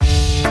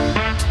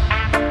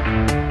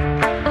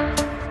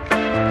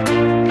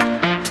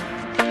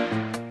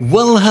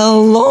Well,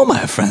 hello,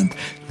 my friend.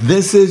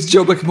 This is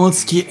Joe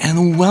Bakhmutsky,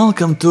 and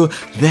welcome to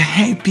The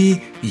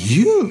Happy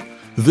You.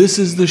 This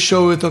is the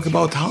show we talk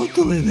about how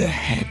to live a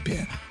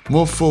happier,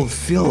 more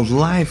fulfilled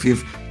life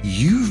if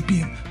you've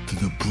been to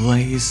the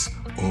place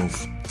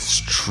of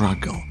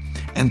struggle.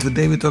 And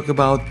today we talk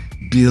about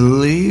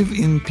believe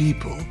in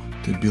people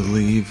to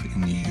believe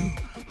in you.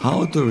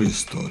 How to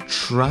restore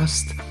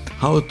trust,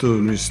 how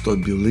to restore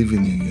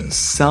believing in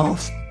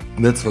yourself.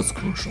 That's what's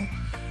crucial.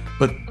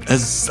 But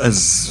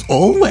as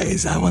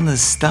always, I want to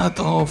start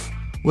off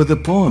with a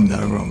poem that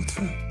I wrote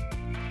for you.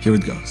 Here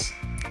it goes.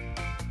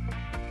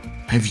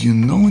 Have you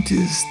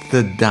noticed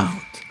that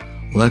doubt,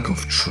 lack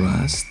of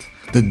trust,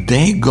 that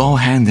they go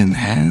hand in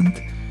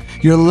hand?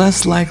 You're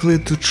less likely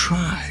to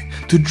try,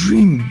 to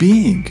dream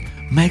big,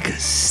 make a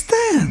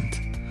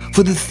stand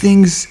for the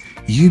things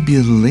you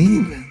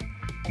believe in.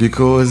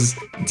 Because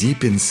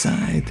deep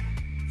inside,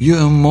 your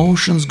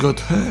emotions got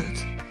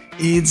hurt.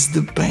 It's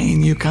the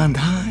pain you can't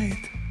hide.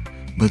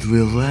 But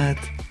we let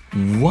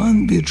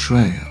one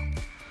betrayal,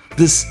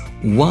 this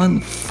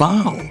one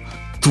foul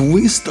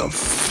twist of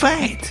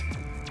fate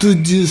to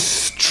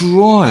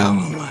destroy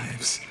our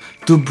lives,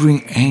 to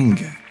bring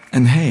anger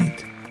and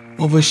hate,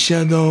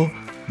 overshadow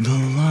the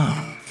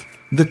love,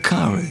 the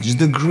courage,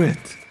 the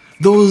grit,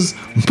 those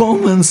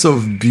moments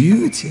of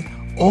beauty,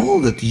 all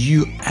that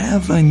you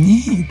ever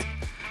need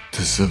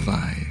to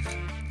survive,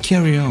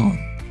 carry on,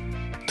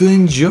 to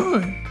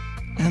enjoy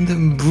and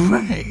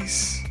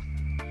embrace.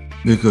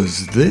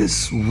 Because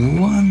this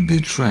one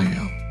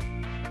betrayal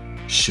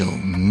shall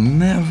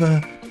never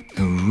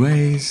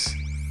erase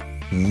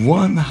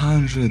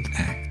 100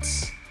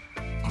 acts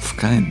of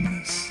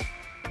kindness,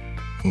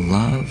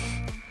 love,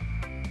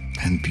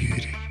 and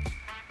beauty.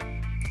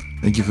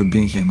 Thank you for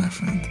being here, my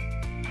friend.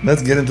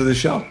 Let's get into the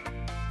show.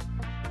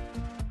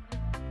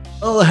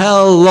 Oh,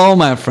 hello,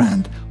 my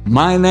friend.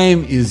 My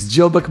name is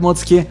Joe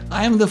Bakhmutsky.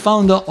 I am the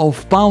founder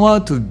of Power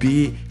to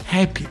Be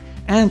Happy,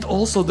 and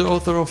also the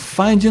author of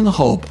Finding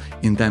Hope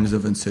in Times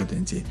of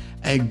Uncertainty,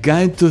 a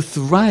guide to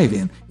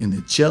thriving in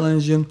the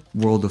challenging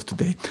world of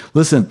today.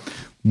 Listen,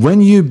 when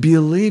you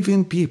believe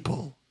in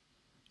people,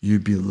 you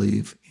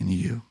believe in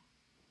you.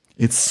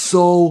 It's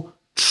so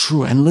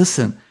true. And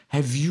listen,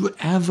 have you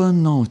ever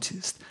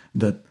noticed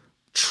that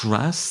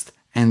trust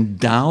and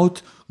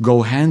doubt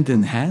go hand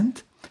in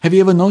hand? Have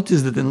you ever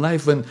noticed that in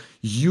life when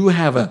you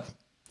have a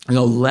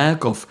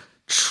lack of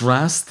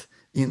trust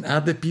in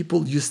other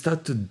people, you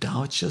start to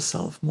doubt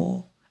yourself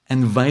more,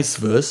 and vice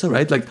versa,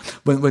 right? Like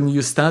when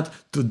you start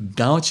to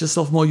doubt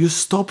yourself more, you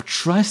stop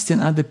trusting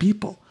other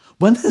people.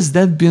 When has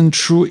that been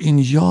true in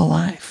your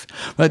life?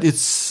 Right? It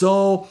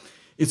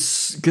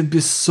can be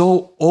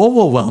so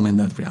overwhelming,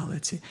 that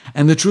reality.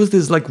 And the truth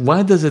is, like,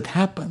 why does it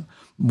happen?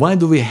 Why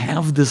do we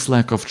have this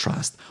lack of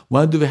trust?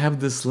 Why do we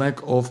have this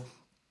lack of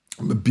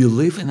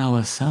belief in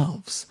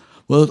ourselves?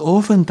 Well,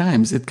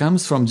 oftentimes it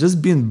comes from just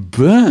being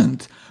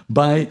burned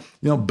by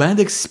bad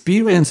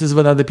experiences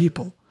with other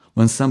people.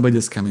 When somebody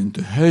is coming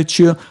to hurt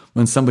you,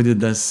 when somebody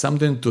does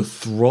something to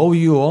throw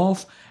you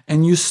off,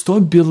 and you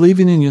stop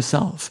believing in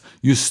yourself,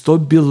 you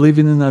stop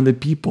believing in other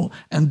people,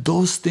 and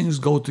those things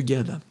go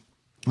together.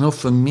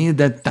 For me,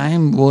 that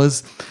time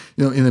was,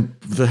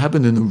 that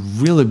happened in a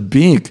really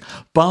big,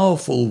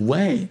 powerful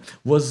way.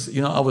 I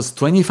was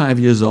 25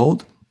 years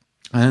old,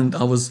 and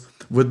I was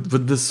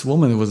with this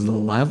woman. It was the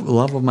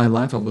love of my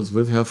life. I was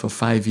with her for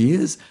 5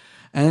 years.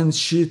 And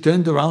she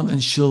turned around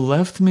and she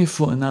left me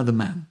for another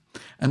man.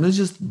 And it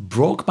just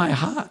broke my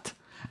heart.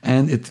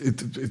 And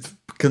it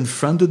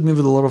confronted me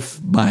with a lot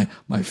of my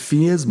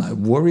fears, my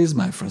worries,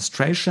 my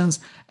frustrations.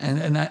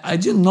 And I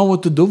didn't know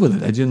what to do with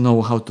it. I didn't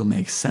know how to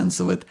make sense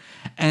of it.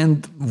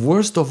 And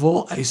worst of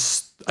all,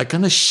 I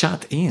kind of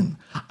shut in.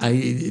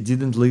 I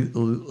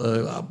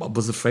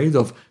was afraid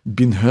of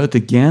being hurt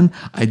again.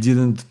 I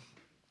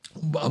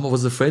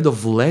was afraid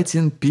of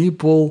letting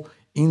people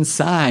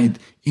inside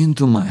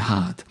into my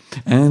heart.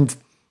 And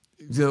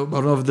I don't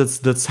know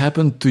if that's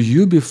happened to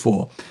you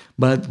before,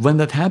 but when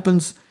that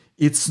happens,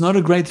 it's not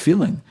a great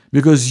feeling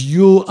because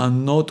you are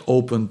not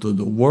open to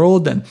the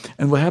world. And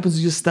what happens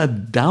is you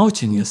start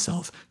doubting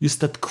yourself, you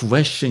start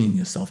questioning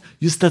yourself,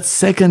 you start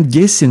second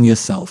guessing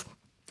yourself.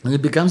 And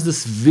it becomes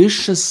this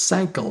vicious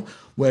cycle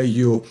where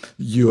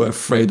you're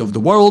afraid of the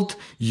world,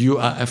 you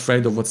are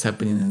afraid of what's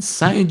happening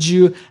inside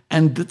you,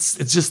 and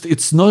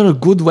it's not a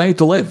good way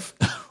to live,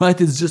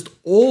 right? It's just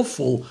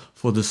awful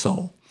for the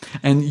soul.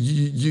 And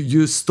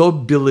you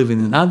stop believing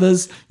in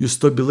others, you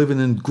stop believing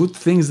in good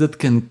things that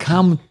can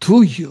come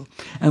to you.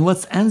 And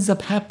what ends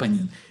up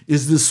happening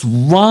is this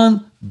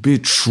one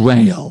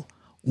betrayal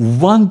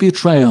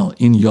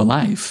in your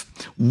life,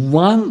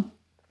 one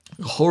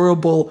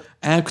horrible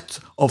act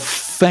of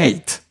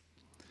fate.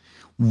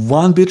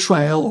 One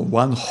betrayal,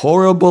 one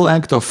horrible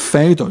act of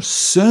fate or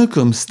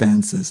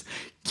circumstances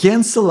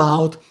cancel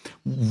out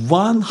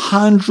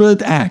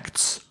 100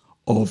 acts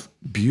of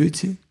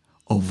beauty,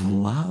 of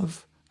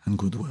love, and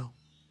goodwill.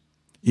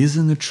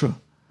 Isn't it true?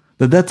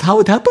 That's how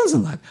it happens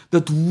in life.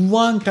 That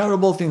one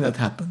terrible thing that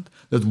happened,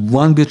 that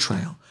one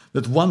betrayal,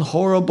 that one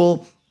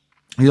horrible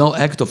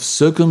act of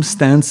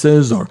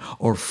circumstances or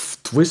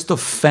twist of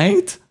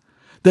fate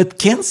that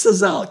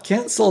cancels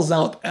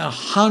out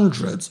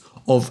hundreds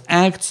of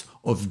acts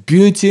of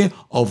beauty,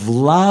 of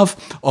love,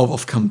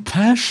 of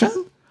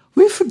compassion,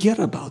 we forget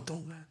about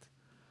all that.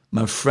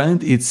 My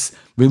friend,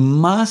 we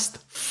must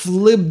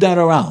flip that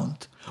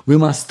around. We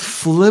must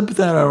flip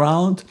that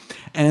around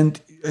and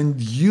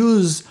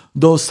use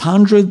those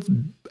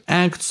 100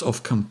 acts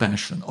of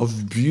compassion,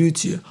 of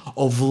beauty,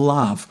 of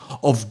love,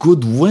 of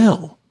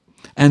goodwill,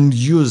 and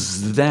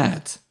use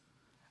that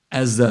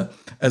as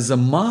a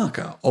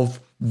marker of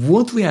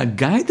what we are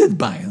guided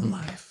by in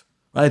life.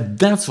 Right?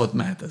 That's what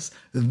matters.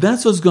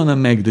 That's what's going to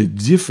make the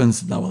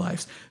difference in our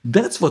lives.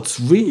 That's what's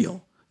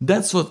real.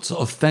 That's what's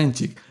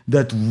authentic.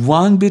 That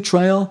one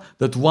betrayal,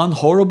 that one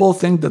horrible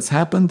thing that's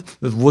happened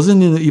that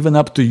wasn't even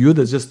up to you,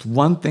 that's just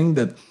one thing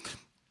that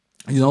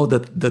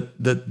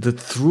that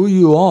threw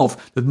you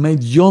off, that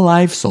made your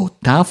life so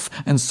tough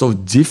and so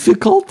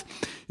difficult,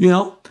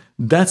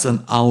 that's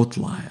an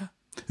outlier.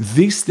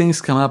 These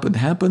things come up and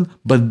happen,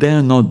 but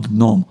they're not the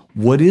norm.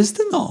 What is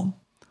the norm?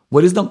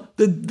 What is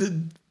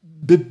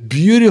the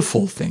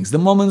beautiful things, the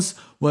moments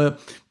where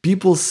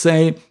people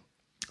say,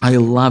 I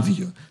love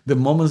you, the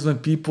moments when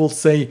people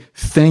say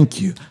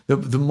thank you,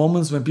 the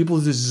moments when people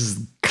do just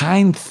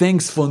kind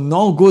things for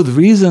no good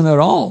reason at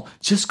all,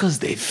 just because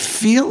they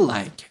feel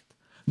like it.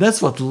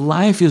 That's what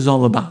life is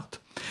all about.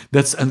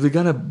 And we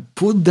gotta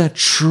put that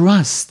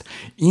trust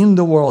in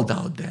the world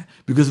out there.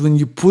 Because when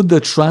you put the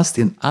trust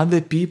in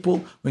other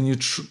people, when you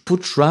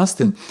put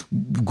trust in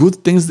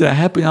good things that are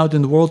happening out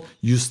in the world,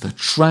 you start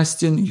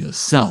trusting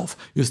yourself.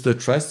 You start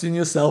trusting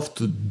yourself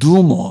to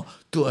do more,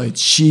 to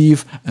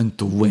achieve, and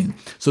to win.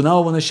 So now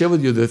I want to share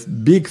with you the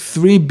big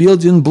 3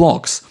 building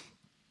blocks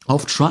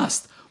of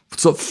trust.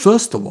 So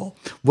first of all,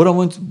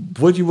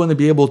 what you want to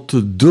be able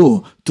to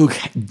do to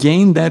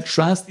gain that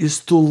trust is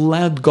to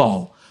let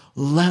go.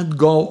 Let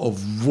go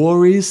of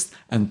worries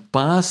and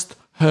past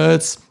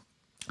hurts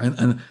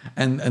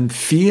and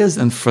fears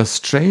and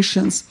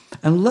frustrations,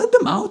 and let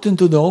them out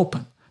into the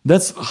open.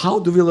 That's how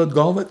do we let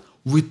go of it?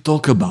 We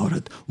talk about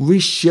it. We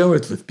share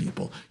it with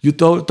people. You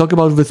talk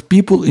about it with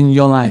people in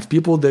your life,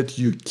 people that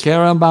you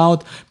care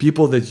about,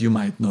 people that you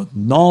might not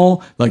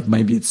know. Like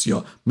maybe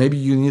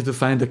you need to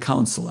find a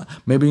counselor.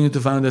 Maybe you need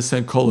to find a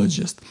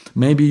psychologist.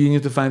 Maybe you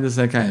need to find a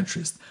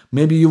psychiatrist.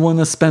 Maybe you want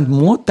to spend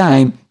more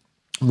time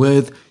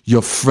with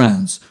your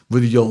friends,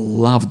 with your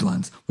loved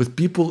ones, with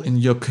people in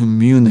your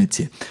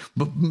community.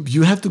 But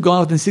you have to go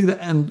out and seek that.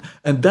 And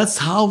that's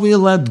how we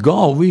let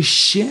go. We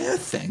share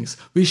things.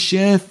 We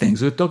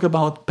talk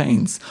about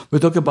pains. We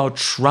talk about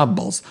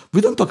troubles.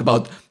 We don't talk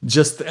about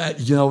just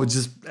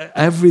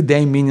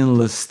everyday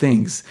meaningless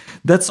things.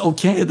 That's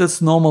okay.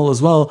 That's normal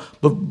as well.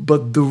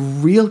 But the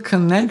real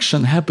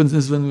connection happens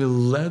is when we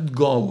let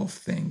go of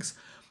things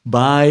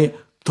by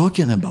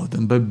talking about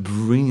them, by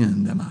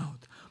bringing them out,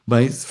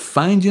 by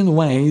finding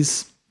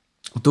ways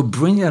to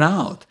bring it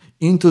out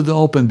into the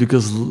open.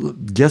 Because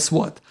guess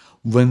what?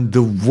 When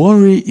the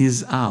worry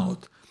is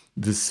out,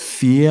 this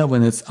fear,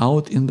 when it's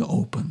out in the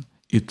open,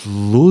 it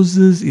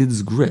loses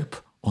its grip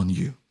on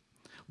you.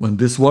 When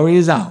this worry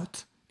is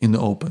out in the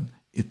open,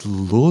 it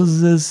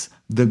loses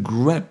the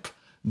grip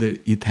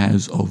that it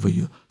has over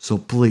you. So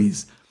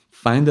please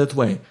find that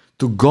way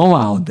to go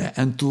out there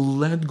and to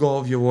let go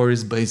of your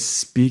worries by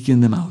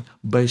speaking them out,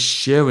 by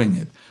sharing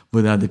it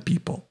with other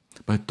people,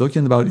 by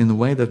talking about it in a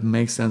way that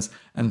makes sense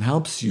and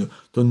helps you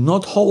to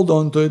not hold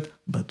on to it,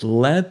 but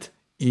let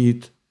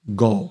it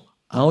go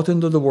out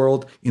into the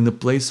world in a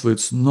place where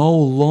it's no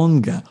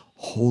longer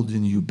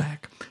holding you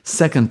back.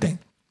 Second thing,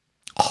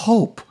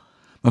 hope.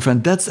 My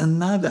friend, that's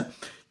another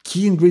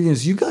key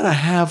ingredient. You gotta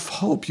have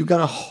hope. You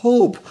gotta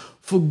hope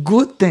for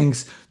good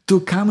things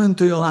to come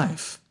into your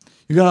life.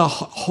 You gotta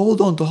hold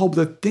on to hope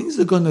that things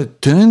are gonna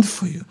turn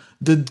for you.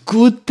 That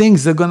good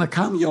things are gonna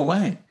come your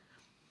way,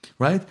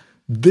 right?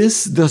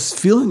 This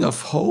feeling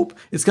of hope,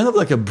 it's kind of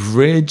like a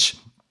bridge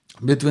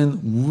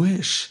between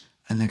wish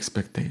and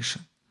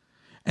expectation.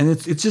 And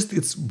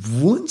it's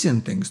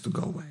wanting things to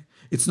go away.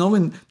 It's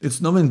knowing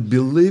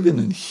believing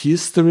in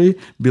history,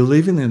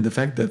 believing in the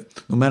fact that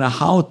no matter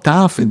how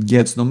tough it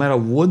gets, no matter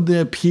what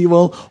the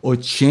upheaval or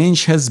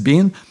change has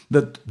been,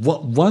 that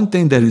one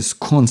thing that is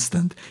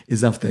constant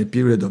is after a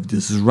period of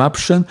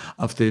disruption,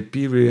 after a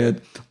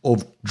period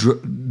of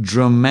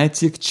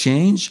dramatic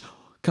change,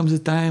 comes a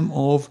time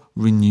of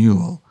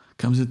renewal,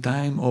 comes a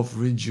time of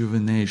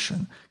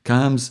rejuvenation,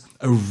 comes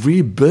a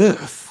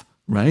rebirth,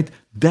 right?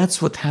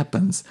 That's what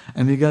happens.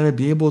 And we gotta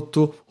be able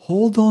to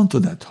hold on to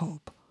that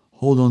hope.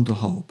 Hold on to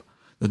hope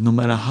that no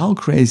matter how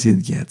crazy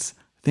it gets,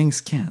 things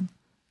can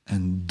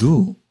and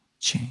do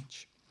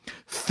change.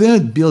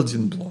 Third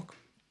building block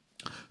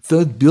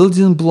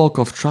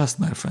of trust,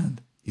 my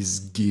friend, is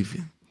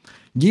giving.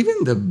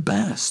 Giving the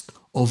best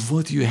of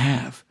what you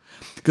have.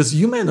 Because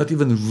you may not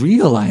even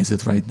realize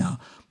it right now,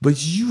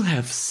 but you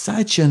have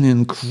such an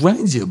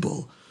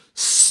incredible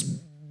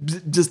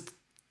just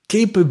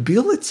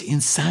capability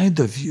inside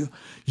of you.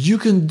 You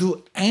can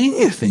do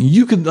anything.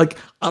 You can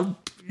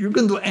you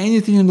can do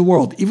anything in the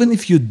world, even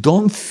if you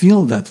don't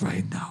feel that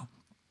right now.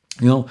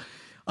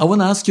 I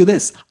want to ask you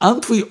this.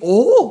 Aren't we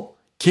all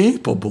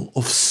capable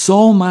of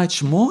so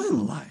much more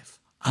in life?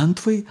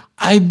 Aren't we?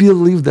 I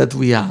believe that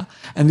we are.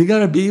 And we got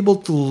to be able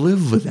to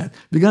live with that.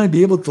 We got to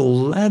be able to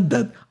let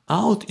that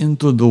out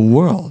into the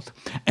world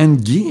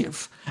and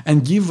give.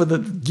 And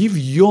give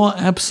your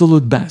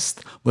absolute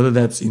best, whether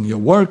that's in your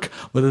work,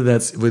 whether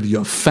that's with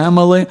your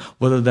family,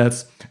 whether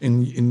that's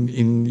in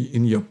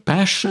your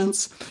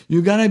passions.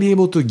 You gotta be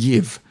able to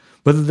give,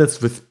 whether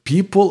that's with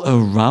people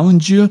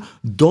around you.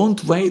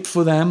 Don't wait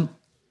for them.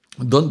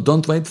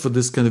 Don't wait for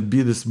this kind of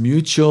be this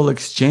mutual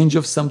exchange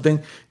of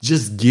something.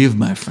 Just give,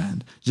 my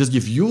friend. Just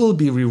give. You will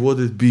be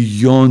rewarded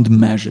beyond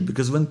measure,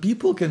 because when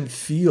people can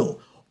feel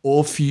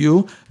of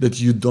you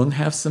that you don't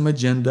have some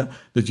agenda,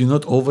 that you're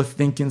not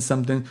overthinking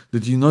something,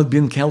 that you're not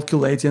being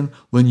calculating,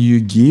 when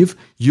you give,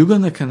 you're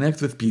going to connect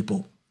with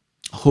people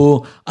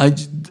who are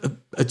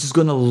just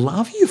going to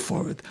love you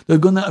for it. They're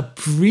going to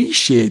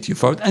appreciate you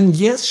for it. And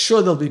yes,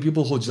 sure, there'll be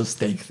people who just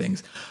take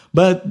things,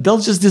 but they'll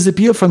just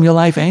disappear from your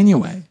life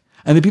anyway.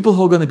 And the people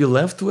who are going to be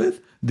left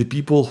with, the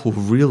people who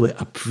really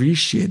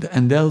appreciate it,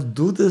 and they'll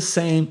do the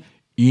same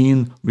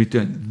in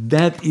return.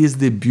 That is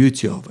the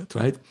beauty of it,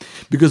 right?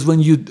 Because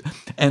when you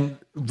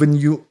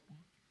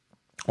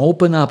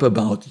open up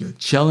about your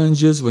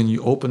challenges, when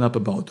you open up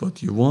about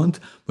what you want,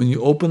 when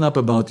you open up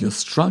about your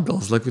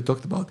struggles, like we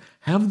talked about,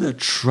 have the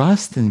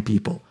trust in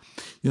people.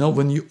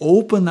 When you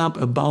open up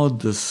about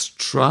the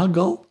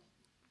struggle,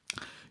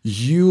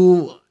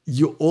 you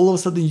all of a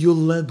sudden you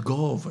let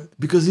go of it.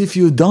 Because if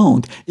you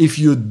don't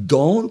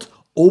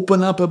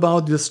open up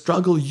about the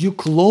struggle, you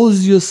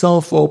close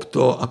yourself up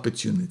to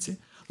opportunity.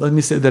 Let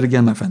me say that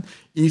again, my friend.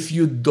 If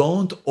you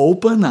don't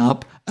open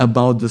up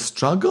about the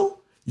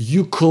struggle,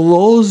 you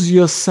close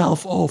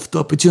yourself off to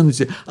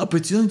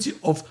opportunity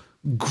of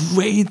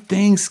great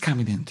things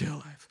coming into your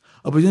life,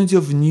 opportunity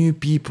of new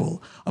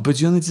people,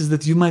 opportunities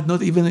that you might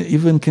not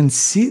even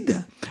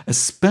consider,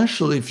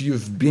 especially if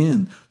you've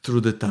been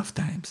through the tough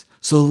times.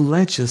 So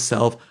let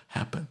yourself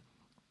happen.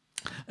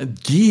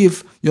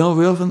 Give, we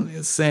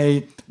often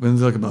say, when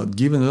we talk about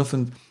giving,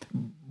 often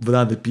with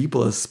other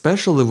people,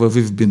 especially when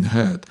we've been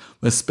hurt,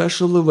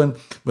 especially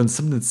when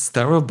something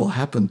terrible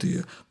happened to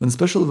you,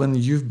 especially when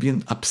you've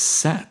been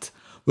upset,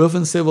 we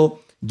often say, well,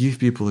 give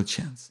people a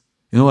chance.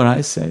 You know what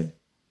I say?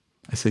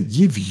 I say,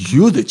 give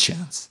you the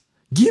chance.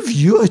 Give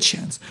you a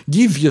chance.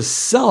 Give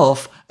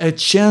yourself a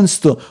chance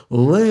to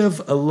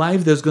live a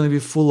life that's going to be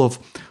full of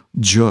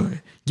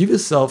joy. Give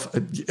yourself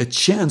a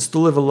chance to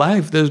live a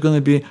life that's going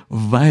to be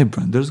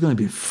vibrant. There's going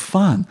to be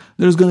fun.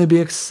 There's going to be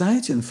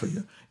exciting for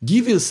you.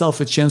 Give yourself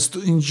a chance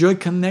to enjoy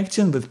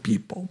connecting with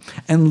people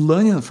and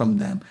learning from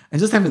them and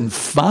just having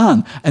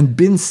fun and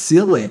being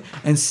silly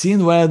and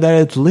seeing where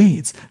that it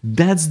leads.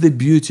 That's the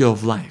beauty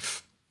of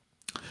life.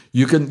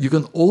 You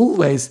can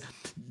always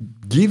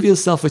give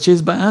yourself a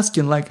chance by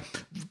asking, like,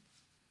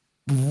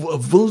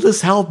 will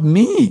this help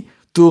me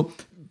to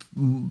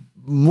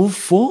move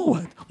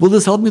forward? Will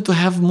this help me to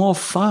have more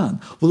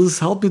fun? Will this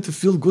help me to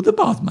feel good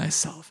about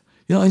myself?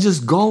 And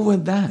just go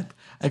with that.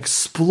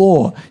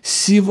 Explore,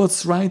 see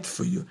what's right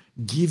for you.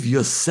 Give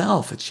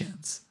yourself a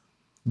chance.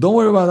 Don't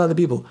worry about other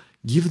people.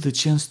 Give the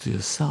chance to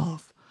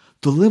yourself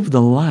to live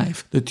the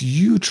life that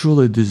you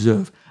truly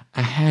deserve.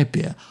 A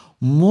happier,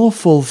 more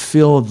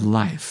fulfilled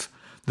life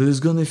that is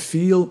going to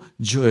feel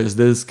joyous,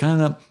 that is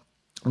kind of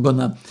going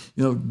to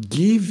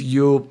give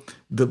you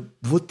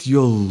what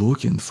you're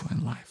looking for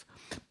in life.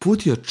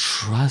 Put your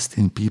trust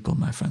in people,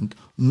 my friend.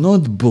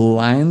 Not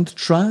blind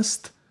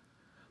trust,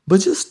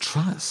 but just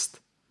trust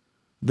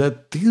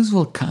that things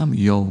will come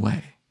your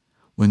way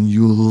when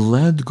you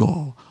let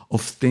go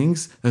of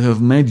things that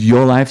have made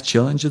your life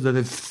challenging, that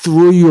have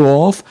threw you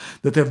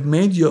off, that have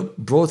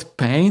brought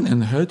pain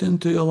and hurt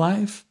into your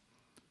life.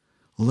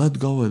 Let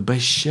go of it by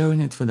sharing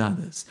it with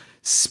others,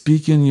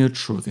 speaking your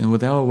truth in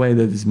whatever way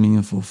that is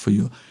meaningful for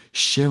you.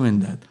 Sharing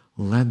that,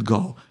 let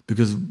go.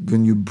 Because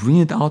when you bring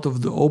it out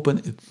of the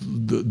open,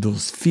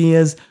 those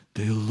fears,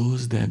 they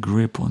lose their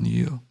grip on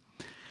you.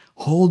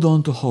 Hold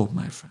on to hope,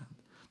 my friend.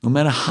 No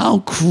matter how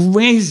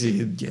crazy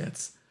it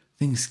gets,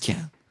 things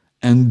can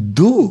and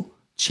do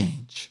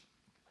change.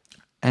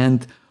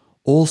 And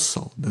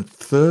also, the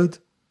third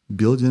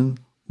building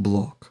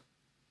block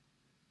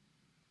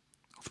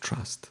of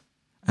trust,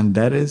 and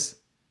that is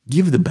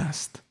give the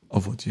best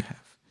of what you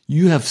have.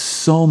 You have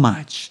so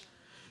much.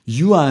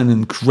 You are an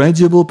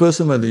incredible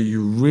person, whether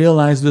you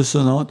realize this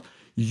or not.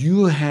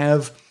 You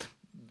have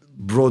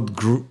brought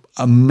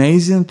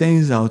amazing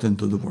things out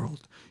into the world.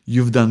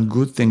 You've done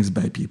good things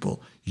by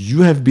people.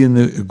 You have been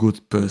a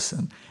good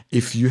person.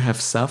 If you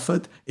have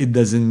suffered, it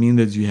doesn't mean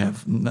that you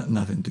have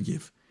nothing to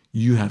give.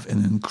 You have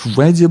an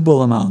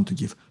incredible amount to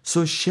give.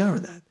 So share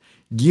that.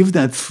 Give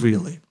that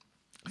freely.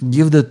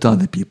 Give that to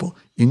other people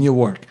in your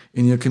work,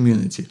 in your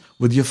community,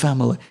 with your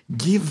family.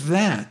 Give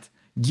that.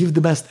 Give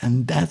the best,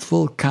 and that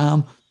will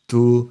come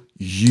to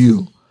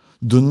you.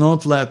 Do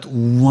not let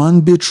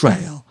one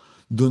betrayal,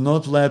 do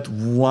not let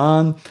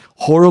one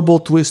horrible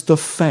twist of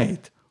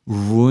fate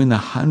ruin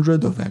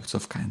 100 of acts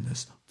of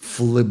kindness.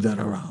 Flip that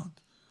around.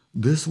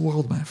 This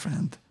world, my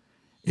friend,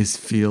 is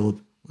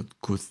filled with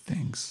good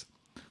things,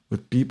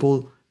 with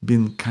people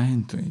being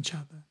kind to each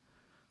other,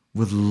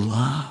 with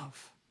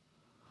love,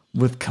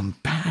 with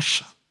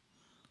compassion.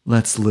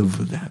 Let's live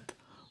with that.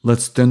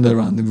 Let's turn that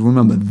around. And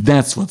remember,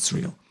 that's what's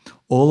real.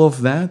 All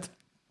of that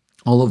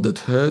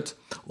hurt,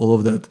 all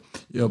of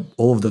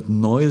that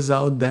noise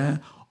out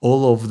there,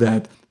 all of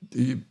that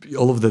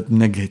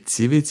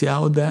negativity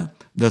out there,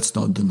 that's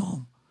not the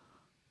norm.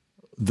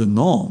 The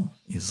norm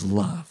is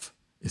love,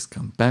 is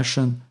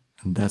compassion,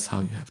 and that's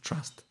how you have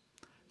trust.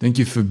 Thank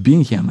you for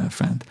being here, my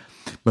friend.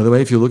 By the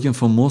way, if you're looking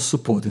for more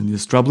support in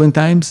these troubling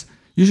times,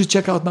 you should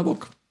check out my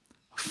book,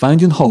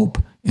 Finding Hope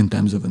in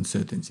Times of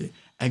Uncertainty,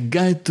 a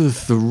guide to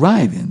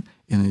thriving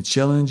in a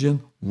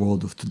challenging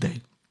world of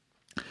today.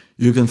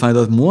 You can find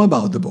out more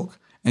about the book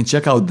and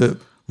check out the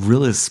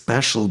really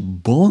special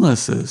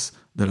bonuses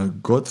that are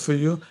good for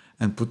you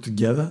and put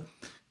together.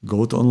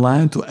 Go to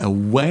online to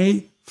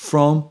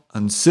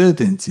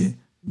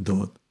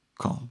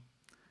awayfromuncertainty.com.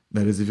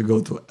 That is, if you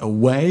go to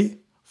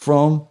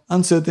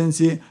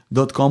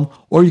awayfromuncertainty.com,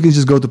 or you can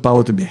just go to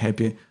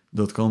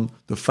powertobehappy.com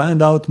to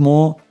find out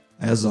more,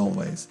 as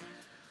always.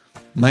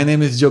 My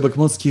name is Joe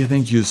Bakhmutsky.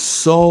 Thank you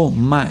so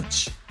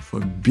much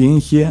for being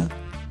here.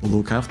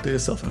 Look after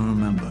yourself and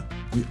remember,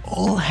 we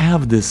all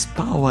have this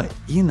power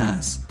in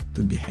us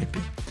to be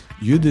happy.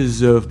 You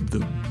deserve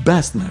the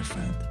best, my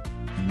friend,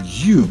 and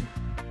you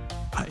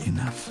are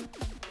enough.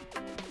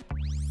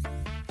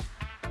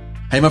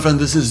 Hey, my friend,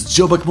 this is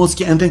Joe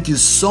Bakhmutsky, and thank you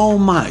so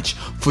much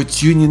for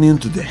tuning in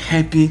to The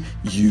Happy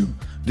You,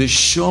 the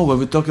show where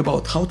we talk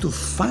about how to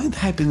find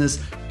happiness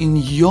in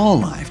your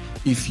life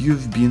if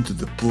you've been to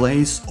the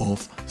place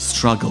of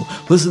struggle.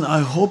 Listen,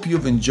 I hope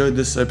you've enjoyed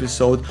this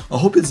episode. I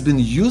hope it's been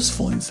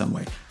useful in some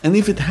way. And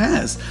if it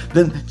has,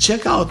 then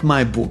check out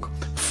my book,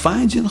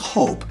 Finding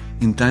Hope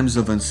in Times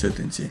of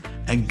Uncertainty,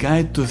 a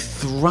guide to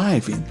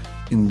thriving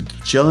in the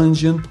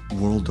challenging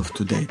world of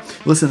today.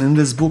 Listen, in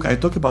this book, I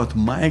talk about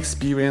my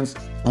experience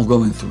of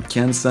going through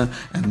cancer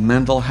and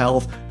mental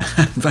health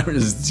and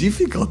various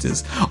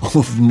difficulties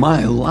of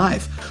my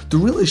life to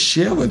really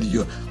share with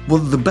you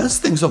the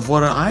best things of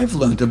what I've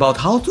learned about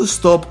how to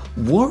stop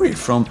worry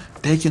from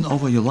taking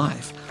over your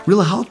life.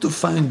 Really how to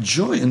find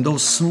joy in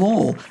those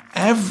small,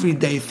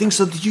 everyday things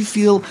so that you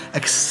feel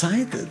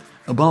excited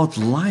about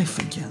life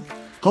again.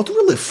 How to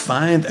really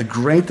find a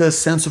greater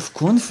sense of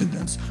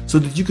confidence so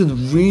that you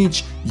can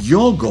reach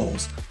your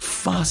goals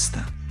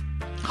faster.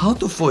 How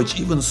to forge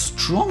even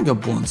stronger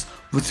bonds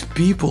with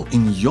people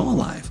in your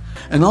life.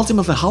 And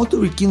ultimately, how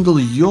to rekindle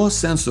your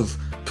sense of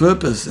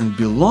purpose and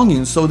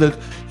belonging so that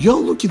you're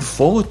looking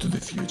forward to the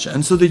future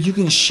and so that you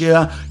can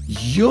share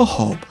your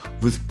hope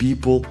with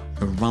people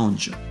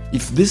around you.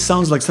 If this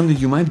sounds like something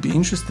you might be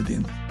interested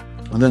in,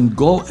 then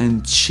go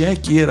and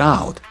check it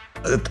out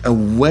at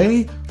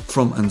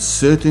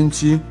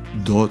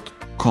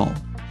awayfromuncertainty.com.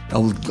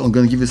 I'm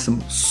going to give you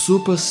some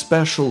super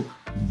special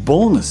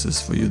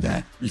bonuses for you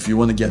there if you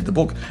want to get the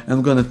book. And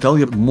I'm going to tell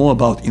you more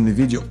about in the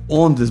video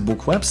on this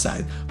book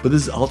website, but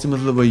this is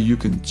ultimately the way you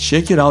can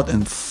check it out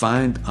and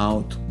find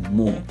out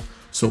more.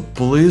 So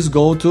please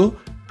go to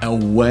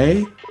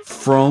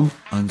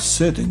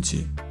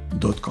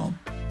awayfromuncertainty.com.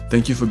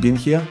 Thank you for being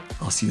here.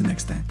 I'll see you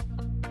next time.